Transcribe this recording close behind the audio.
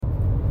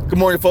Good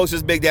morning, folks.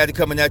 It's Big Daddy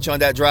coming at you on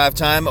that drive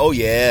time. Oh,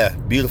 yeah.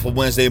 Beautiful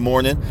Wednesday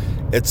morning.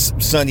 It's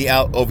sunny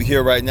out over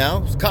here right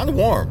now. It's kind of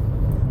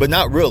warm, but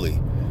not really.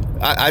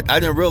 I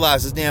didn't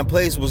realize this damn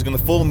place was going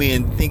to fool me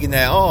in thinking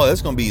that, oh,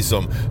 there's going to be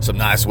some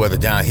nice weather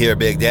down here,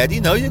 Big Daddy.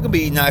 You know, you're going to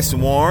be nice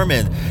and warm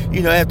and,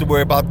 you know, I have to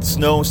worry about the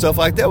snow and stuff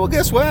like that. Well,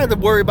 guess what? I had to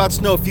worry about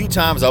snow a few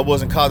times. I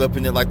wasn't caught up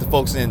in it like the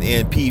folks in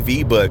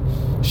PV, but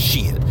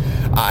shit.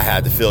 I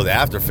had to feel the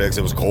after effects.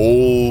 It was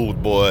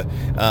cold, boy.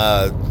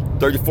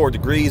 34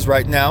 degrees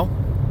right now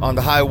on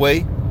the highway,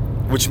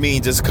 which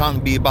means it's going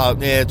to be about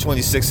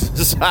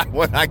 26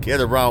 when I get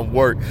around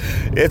work.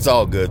 It's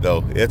all good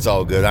though. It's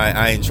all good.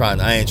 I ain't trying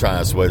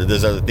to sweat it.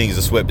 There's other things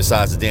to sweat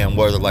besides the damn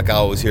weather. Like I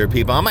always hear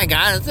people, oh my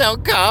God, it's so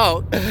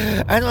cold.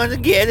 I don't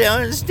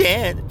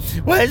understand.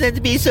 Why does it have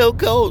to be so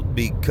cold?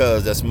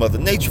 Because that's Mother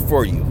Nature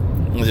for you.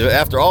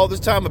 After all this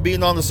time of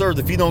being on this earth,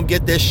 if you don't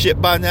get that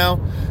shit by now,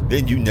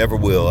 then you never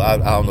will. I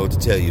don't know what to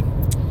tell you.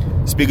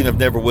 Speaking of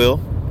never will,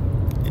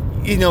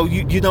 you know,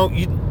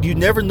 you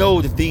never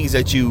know the things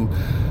that you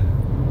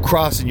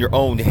cross in your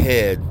own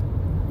head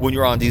when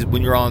you're on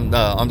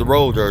the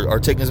road or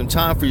taking some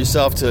time for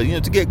yourself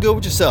to get good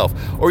with yourself,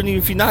 or even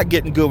if you're not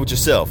getting good with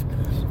yourself.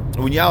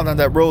 When you're out on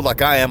that road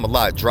like I am a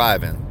lot,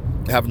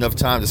 driving, have enough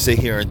time to sit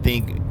here and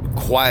think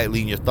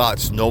quietly in your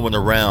thoughts, no one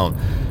around,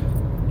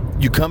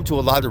 you come to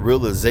a lot of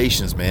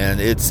realizations, man.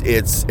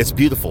 It's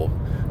beautiful.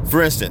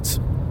 For instance,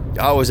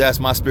 I always ask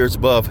my spirits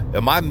above,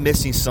 am I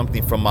missing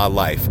something from my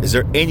life? Is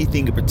there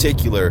anything in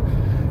particular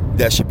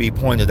that should be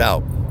pointed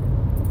out?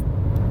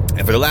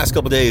 And for the last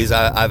couple of days,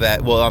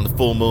 on the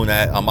full moon,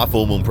 on my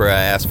full moon prayer,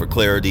 I asked for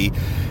clarity,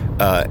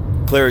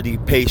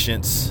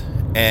 patience,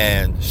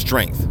 and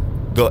strength.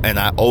 And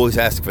I always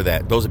ask for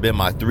that. Those have been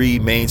my three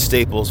main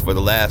staples for the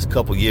last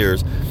couple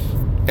years.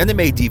 And they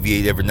may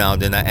deviate every now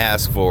and then. I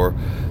ask for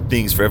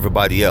things for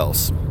everybody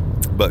else.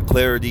 But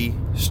clarity,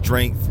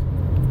 strength,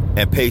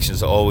 and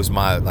patience are always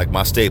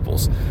my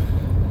staples.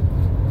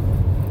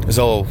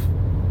 So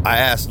I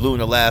asked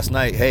Luna last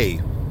night, hey,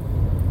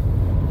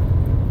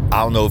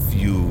 I don't know if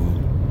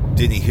you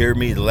didn't hear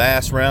me the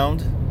last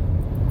round,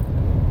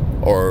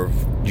 or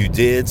you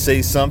did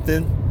say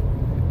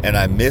something and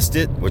I missed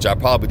it, which I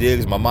probably did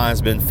because my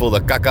mind's been full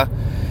of caca.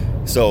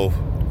 So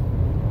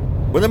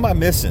what am I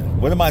missing?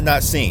 What am I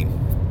not seeing?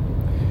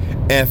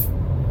 And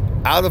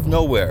out of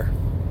nowhere,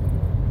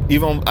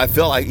 I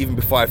felt like even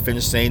before I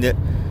finished saying it,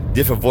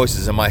 different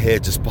voices in my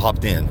head just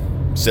popped in,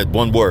 said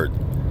one word: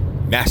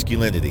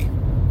 masculinity.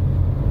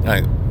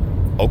 Like,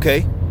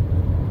 okay,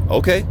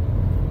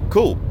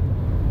 cool.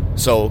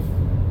 So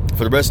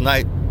for the rest of the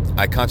night,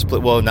 I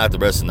contemplated, well, not the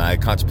rest of the night, I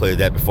contemplated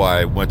that before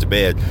I went to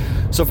bed.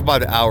 So for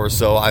about an hour or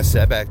so, I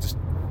sat back, just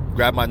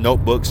grabbed my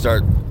notebook,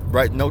 started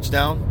writing notes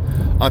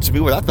down onto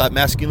me what I thought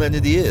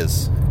masculinity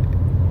is.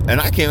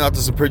 And I came out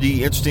to some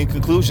pretty interesting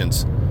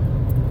conclusions.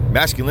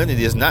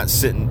 Masculinity is not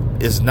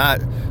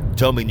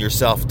dumbing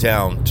yourself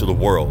down to the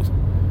world.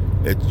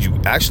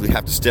 You actually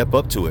have to step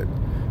up to it.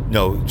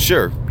 No,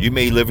 sure, you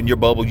may live in your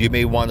bubble. You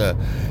may want to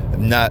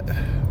not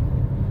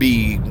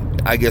be,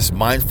 I guess,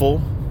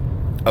 mindful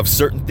of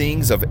certain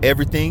things, of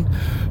everything,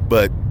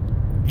 but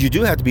you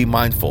do have to be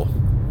mindful.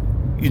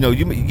 You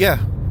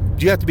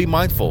have to be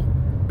mindful.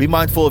 Be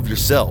mindful of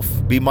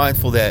yourself. Be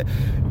mindful that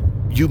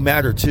you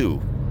matter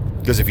too.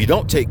 Because if you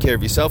don't take care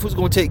of yourself, who's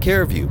going to take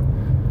care of you?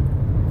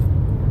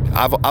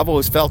 I've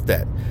always felt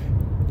that.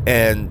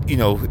 And,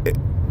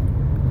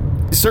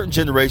 certain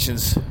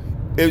generations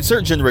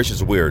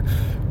are weird.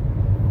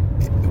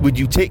 When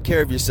you take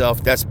care of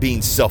yourself, that's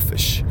being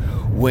selfish.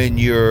 When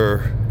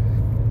you're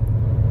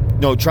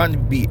trying to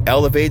be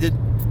elevated,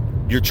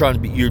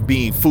 you're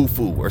being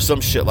foo-foo or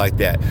some shit like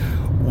that.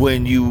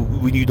 When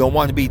you don't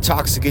want to be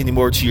toxic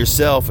anymore to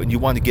yourself and you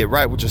want to get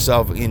right with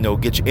yourself,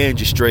 get your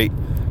energy straight.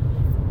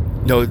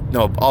 No,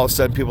 all of a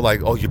sudden people are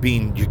like, oh,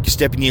 you're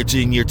stepping into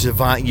your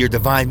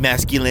divine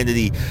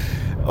masculinity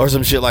or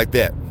some shit like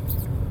that.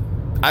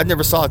 I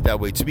never saw it that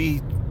way. To me,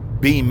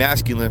 being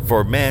masculine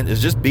for a man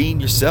is just being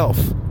yourself.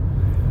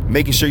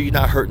 Making sure you're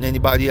not hurting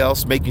anybody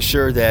else, making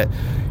sure that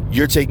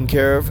you're taken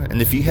care of,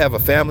 and if you have a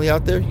family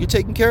out there, you're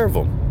taking care of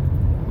them.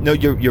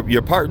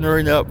 You're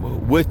partnering up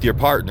with your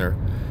partner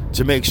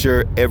to make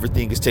sure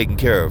everything is taken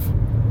care of.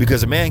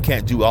 Because a man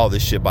can't do all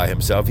this shit by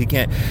himself. He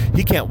can't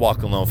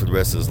walk alone for the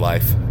rest of his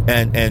life,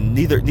 and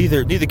neither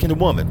can a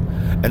woman.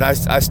 And I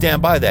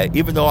stand by that.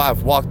 Even though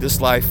I've walked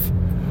this life,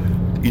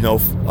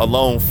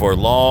 alone for a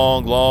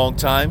long, long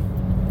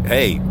time.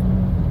 Hey,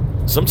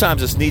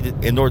 sometimes it's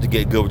needed in order to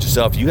get good with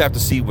yourself. You have to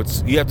see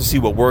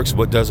what works,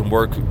 what doesn't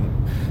work.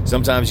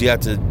 Sometimes you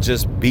have to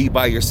just be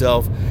by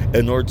yourself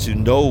in order to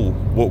know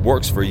what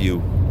works for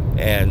you.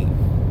 And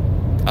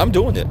I'm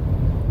doing it.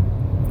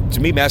 To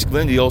me,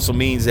 masculinity also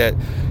means that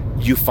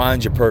you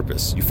find your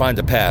purpose. You find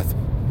a path.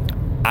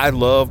 I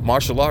love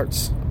martial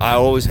arts. I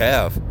always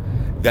have.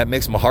 That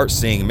makes my heart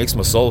sing. It makes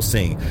my soul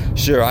sing.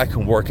 Sure, I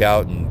can work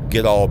out and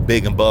get all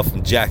big and buff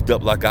and jacked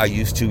up like I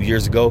used to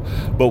years ago.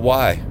 But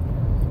why?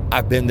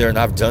 I've been there and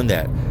I've done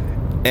that.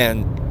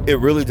 And it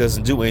really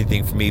doesn't do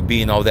anything for me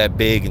being all that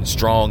big and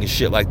strong and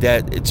shit like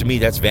that. To me,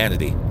 that's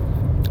vanity.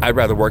 I'd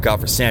rather work out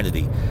for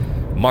sanity.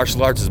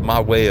 Martial arts is my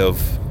way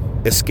of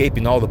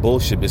escaping all the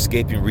bullshit,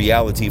 escaping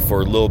reality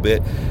for a little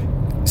bit,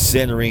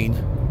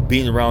 centering,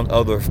 being around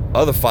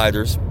other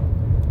fighters,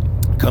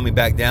 coming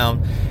back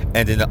down,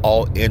 and then it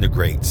all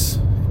integrates.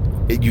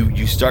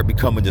 You start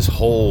becoming this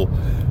whole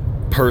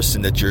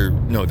person that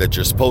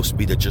you're supposed to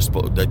be, that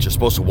you're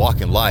supposed to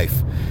walk in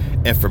life.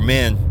 And for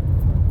men,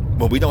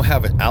 when we don't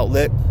have an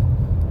outlet,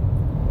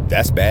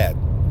 that's bad.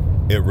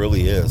 It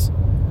really is.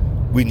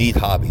 We need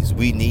hobbies.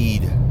 We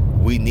need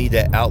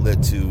that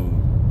outlet to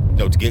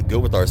get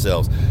good with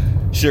ourselves.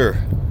 Sure,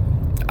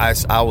 I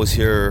always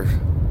hear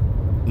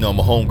my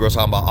homegirls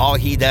talking about all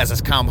he does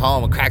is come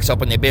home and cracks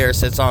open the beer,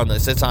 sits on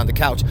the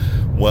couch.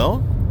 Well,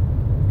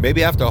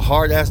 maybe after a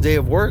hard ass day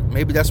of work,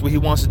 maybe that's what he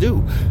wants to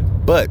do.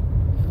 But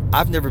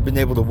I've never been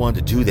able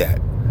to do that.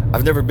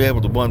 I've never been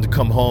able to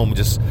come home and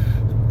just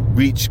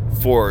reach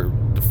for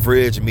the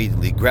fridge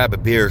immediately, grab a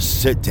beer,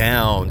 sit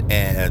down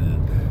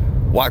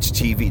and watch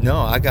TV. No,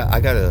 I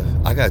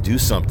gotta do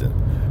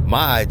something.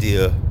 My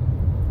idea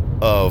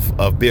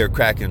of beer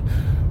cracking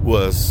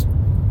was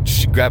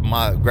grabbing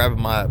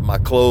my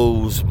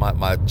clothes,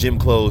 my gym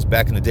clothes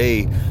back in the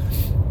day,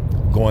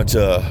 going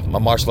to my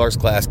martial arts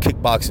class,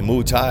 kickboxing,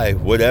 Muay Thai,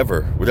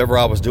 whatever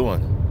I was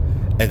doing.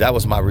 And that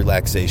was my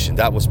relaxation.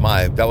 That was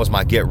my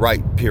get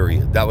right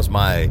period. That was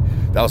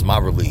my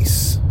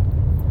release.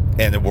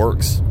 And it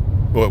works.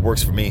 Well, it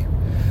works for me.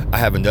 I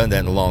haven't done that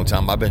in a long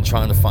time. I've been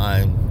trying to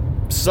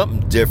find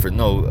something different.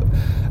 No,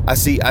 I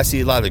see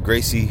a lot of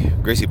Gracie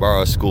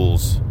Barra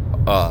schools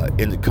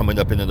coming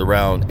up in and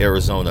around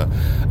Arizona.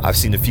 I've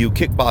seen a few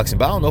kickboxing,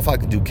 but I don't know if I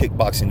can do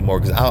kickboxing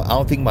anymore because I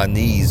don't think my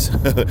knees, I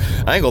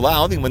ain't gonna lie, I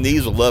don't think my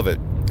knees will love it.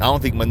 I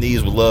don't think my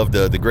knees will love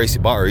the Gracie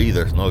Barra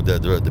either. No, the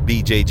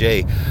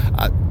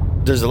BJJ.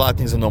 There's a lot of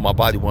things I know my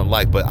body won't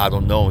like, but I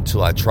don't know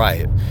until I try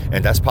it.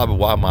 And that's probably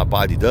why my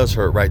body does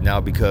hurt right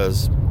now,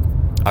 because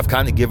I've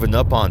kind of given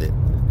up on it.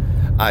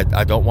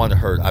 I don't want to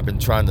hurt. I've been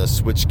trying to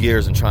switch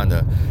gears and trying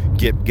to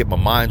get my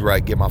mind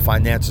right, get my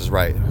finances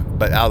right.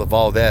 But out of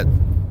all that,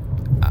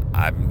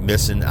 I'm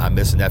missing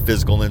that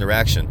physical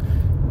interaction.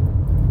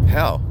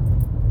 Hell,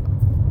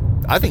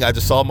 I think I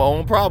just solved my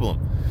own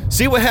problem.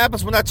 See what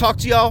happens when I talk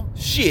to y'all?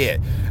 Shit.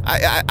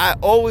 I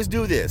always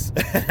do this.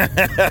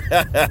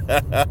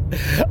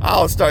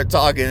 I'll start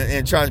talking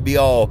and trying to be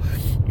all,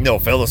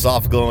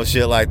 philosophical and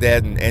shit like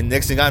that. And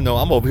next thing I know,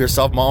 I'm over here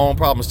solving my own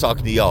problems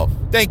talking to y'all.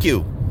 Thank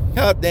you.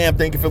 God damn,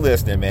 thank you for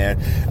listening, man.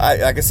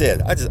 Like I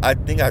said, I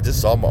think I just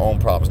solved my own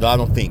problems. No, I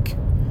don't think.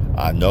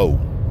 I know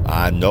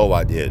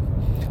I did.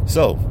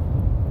 So,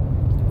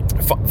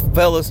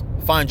 fellas,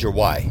 find your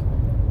why.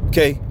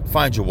 Okay?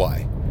 Find your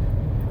why.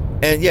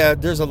 And yeah,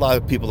 there's a lot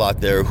of people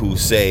out there who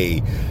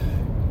say,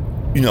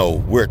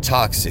 we're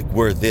toxic,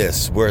 we're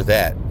this, we're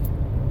that.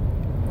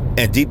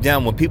 And deep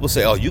down, when people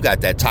say, oh, you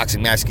got that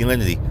toxic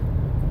masculinity,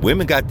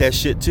 women got that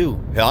shit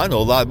too. Hell, I know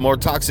a lot more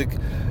toxic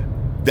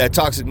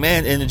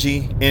man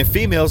energy in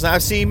females than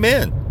I've seen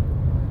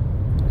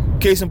men.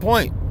 Case in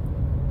point,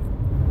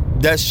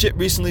 that shit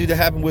recently that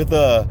happened with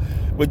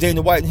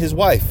Dana White and his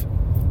wife.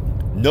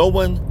 No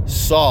one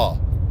saw,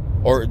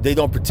 or they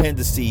don't pretend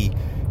to see,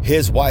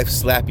 his wife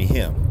slapping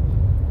him.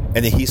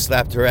 And then he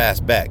slapped her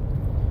ass back.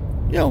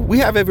 We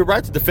have every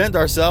right to defend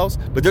ourselves,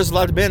 but there's a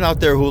lot of men out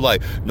there who are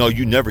like, no,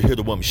 you never hit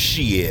a woman.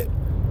 Shit.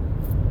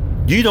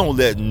 You don't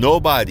let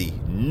nobody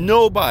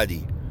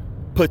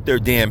put their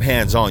damn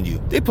hands on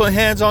you. They put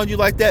hands on you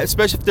like that,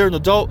 especially if they're an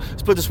adult.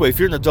 Let's put it this way, if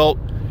you're an adult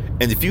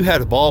and if you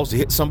had the balls to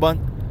hit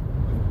someone,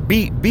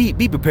 be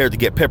prepared to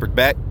get peppered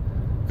back.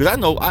 Because I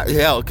know,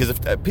 because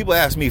if people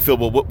ask me, Phil,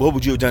 well, what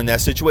would you have done in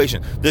that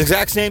situation? The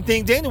exact same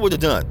thing Dana would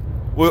have done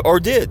or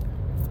did.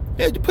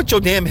 Yeah, you put your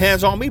damn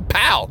hands on me,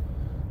 pow.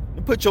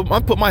 I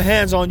put my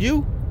hands on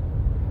you.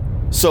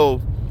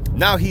 So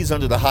now he's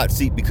under the hot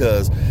seat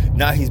because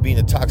now he's being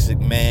a toxic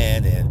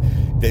man,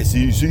 and they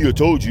see, I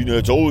told you,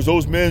 it's always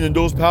those men and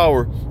those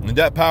power, and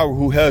that power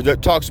who has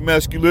that toxic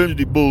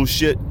masculinity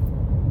bullshit.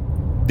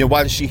 Then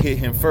why did she hit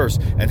him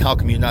first? And how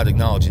come you're not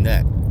acknowledging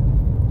that?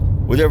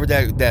 Whatever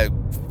that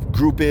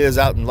group is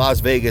out in Las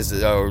Vegas,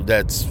 or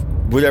that's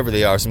whatever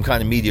they are, some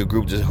kind of media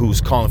group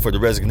who's calling for the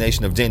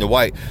resignation of Dana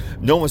White.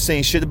 No one's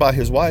saying shit about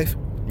his wife.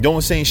 No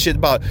one's saying shit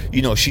about,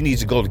 she needs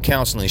to go to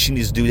counseling. She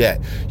needs to do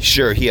that.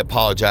 Sure, he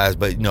apologized,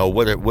 but,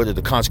 what are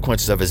the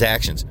consequences of his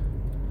actions?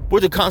 What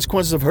are the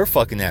consequences of her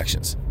fucking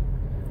actions?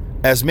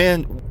 As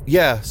men,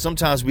 yeah,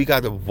 sometimes we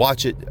got to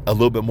watch it a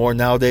little bit more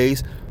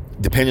nowadays,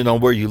 depending on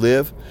where you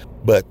live.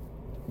 But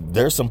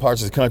there's some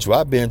parts of the country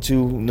I've been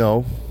to, in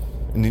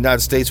the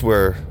United States,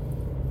 where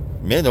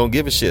men don't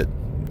give a shit.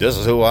 This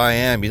is who I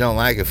am. You don't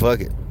like it,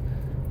 fuck it.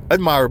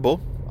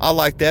 Admirable. I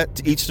like that.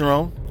 To each their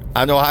own.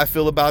 I know how I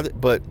feel about it,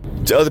 but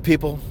to other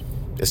people,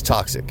 it's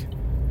toxic.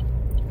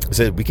 I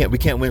said we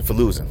can't win for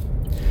losing.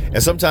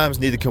 And sometimes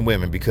neither can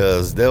women,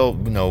 because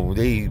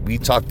we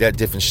talk that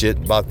different shit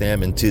about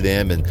them and to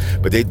them,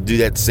 but they do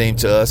that the same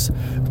to us.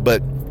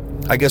 But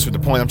I guess what the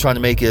point I'm trying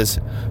to make is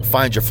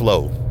find your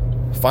flow.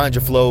 Find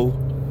your flow,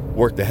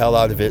 work the hell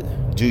out of it,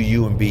 do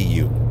you and be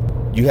you.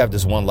 You have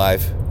this one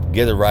life.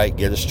 get it right,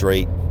 get it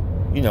straight,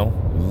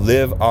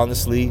 live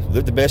honestly,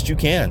 live the best you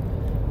can,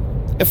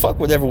 and fuck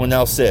what everyone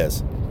else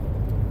says.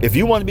 If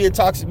you want to be a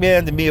toxic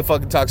man, then be a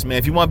fucking toxic man.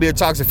 If you want to be a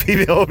toxic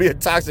female, be a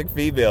toxic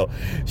female.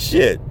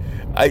 Shit.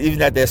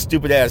 Even at that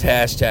stupid ass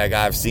hashtag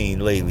I've seen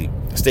lately,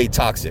 stay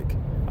toxic.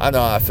 I know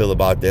how I feel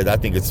about that. I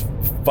think it's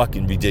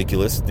fucking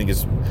ridiculous. I think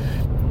it's,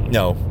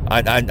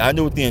 I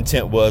knew what the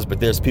intent was, but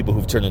there's people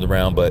who've turned it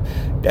around, but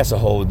that's a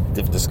whole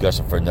different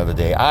discussion for another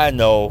day. I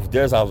know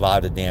there's a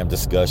lot of damn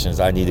discussions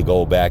I need to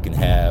go back and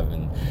have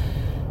and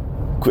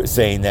quit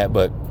saying that,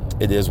 but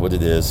it is what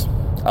it is.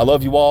 I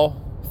love you all.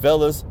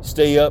 Fellas,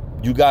 stay up.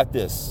 You got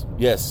this.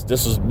 Yes,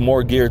 this is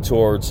more geared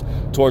towards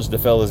the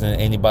fellas than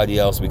anybody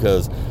else,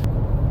 because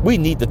we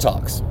need the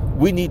talks.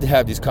 We need to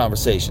have these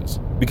conversations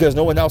because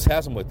no one else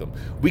has them with them.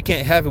 We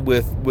can't have it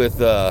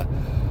with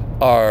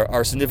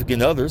our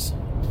significant others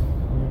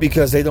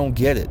because they don't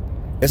get it.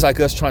 It's like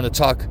us trying to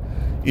talk,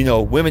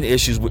 women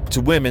issues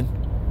to women.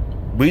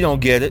 We don't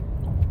get it,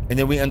 and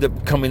then we end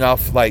up coming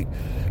off like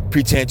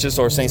pretentious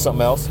or saying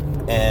something else,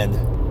 and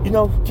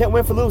can't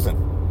win for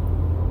losing.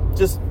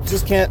 Just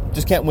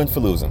can't win for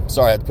losing.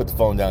 Sorry, I had to put the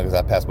phone down because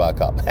I passed by a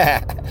cop.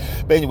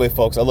 But anyway,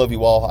 folks, I love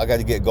you all. I got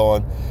to get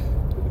going.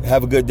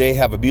 Have a good day.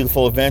 Have a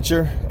beautiful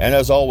adventure. And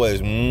as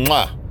always,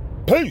 mwah,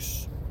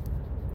 peace.